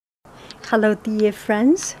Hello dear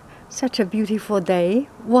friends, such a beautiful day.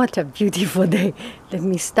 What a beautiful day. Let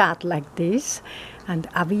me start like this. And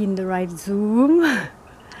are we in the right Zoom?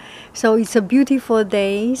 So it's a beautiful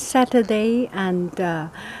day, Saturday, and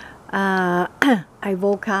I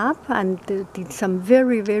woke up and did some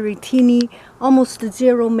very teeny, almost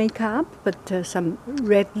zero makeup, but some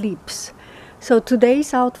red lips. So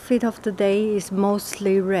today's outfit of the day is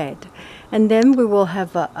mostly red. And then we will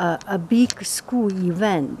have a big school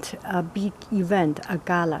event, a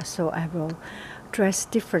gala. So I will dress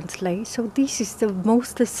differently. So this is the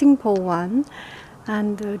most simple one.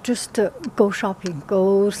 And just go shopping,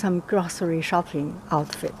 go some grocery shopping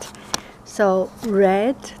outfit. So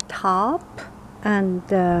red top and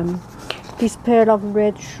this pair of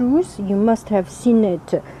red shoes, you must have seen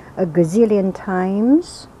it a gazillion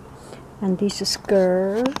times. And this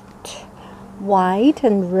skirt, white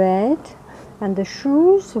and red, and the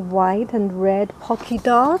shoes, white and red polka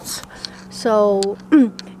dots. So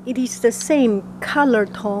it is the same color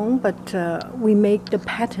tone, but we make the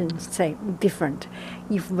pattern different.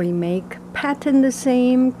 If we make pattern the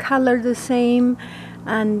same, color the same,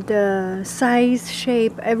 and size,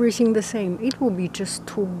 shape, everything the same, it will be just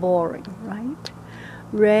too boring, right?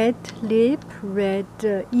 Red lip, red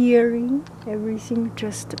earring, everything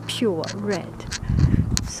just pure red.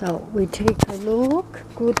 So we take a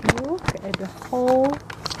good look at the whole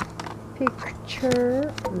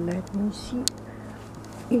picture. Let me see.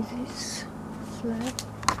 Is this flat?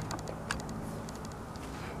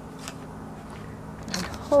 I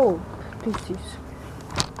hope this is.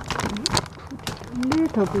 Put it a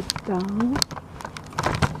little bit down.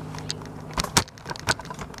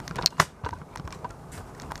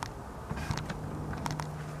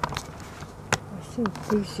 I think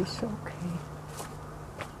this is okay.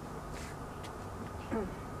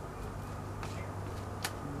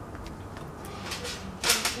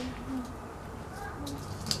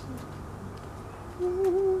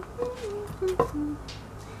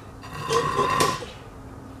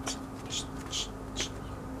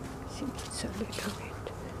 It's a little bit.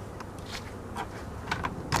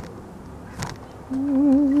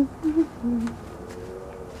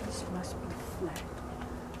 This must be flat.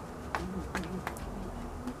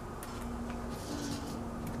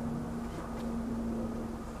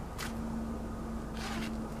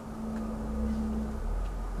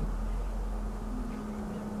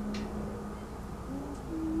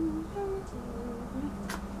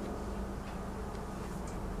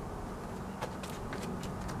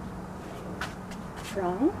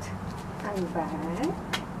 Front and back.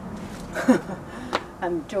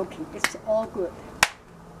 I'm joking, it's all good.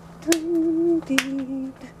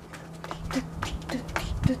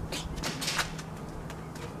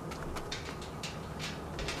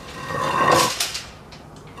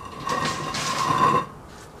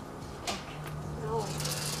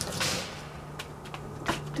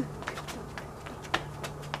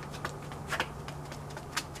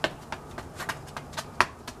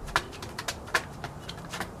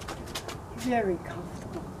 Very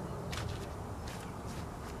comfortable.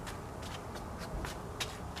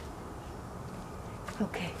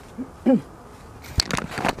 Okay.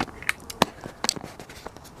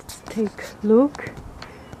 Let's take a look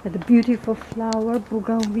at the beautiful flower,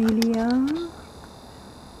 bougainvillea.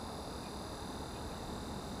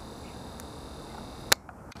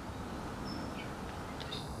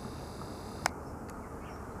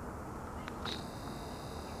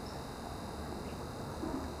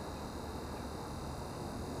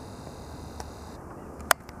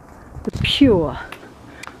 The pure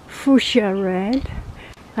fuchsia red,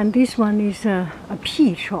 and this one is a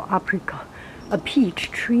peach or apricot, a peach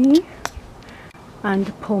tree, and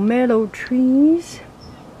pomelo trees,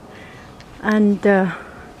 and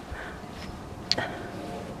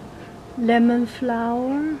lemon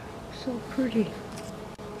flower, so pretty,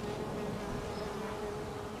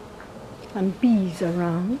 and bees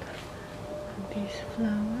around this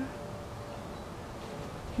flower.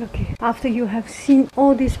 Okay, after you have seen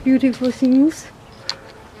all these beautiful things,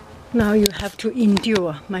 now you have to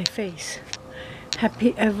endure my face.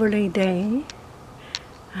 Happy every day,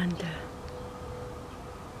 and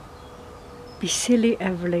be silly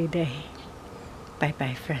every day. Bye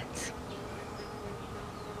bye, friends.